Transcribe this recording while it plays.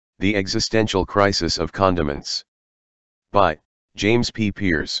The Existential Crisis of Condiments. By James P.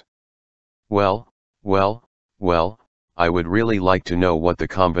 Pierce. Well, I would really like to know what the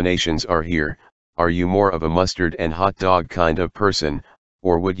combinations are here. Are you more of a mustard and hot dog kind of person,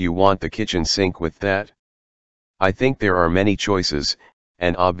 or would you want the kitchen sink with that? I think there are many choices,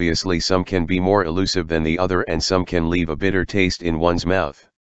 and obviously some can be more elusive than the other and some can leave a bitter taste in one's mouth.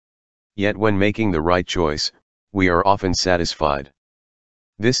 Yet when making the right choice, we are often satisfied.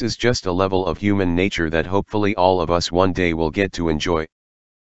 This is just a level of human nature that hopefully all of us one day will get to enjoy.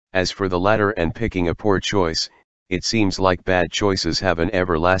 As for the latter and picking a poor choice, it seems like bad choices have an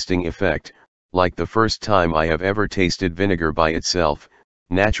everlasting effect. Like the first time I have ever tasted vinegar by itself,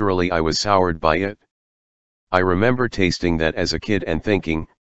 naturally I was soured by it. I remember tasting that as a kid and thinking,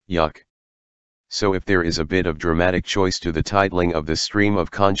 yuck. So if there is a bit of dramatic choice to the titling of the stream of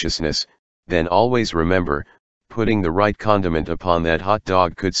consciousness, then always remember, putting the right condiment upon that hot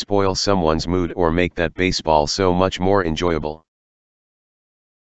dog could spoil someone's mood or make that baseball so much more enjoyable.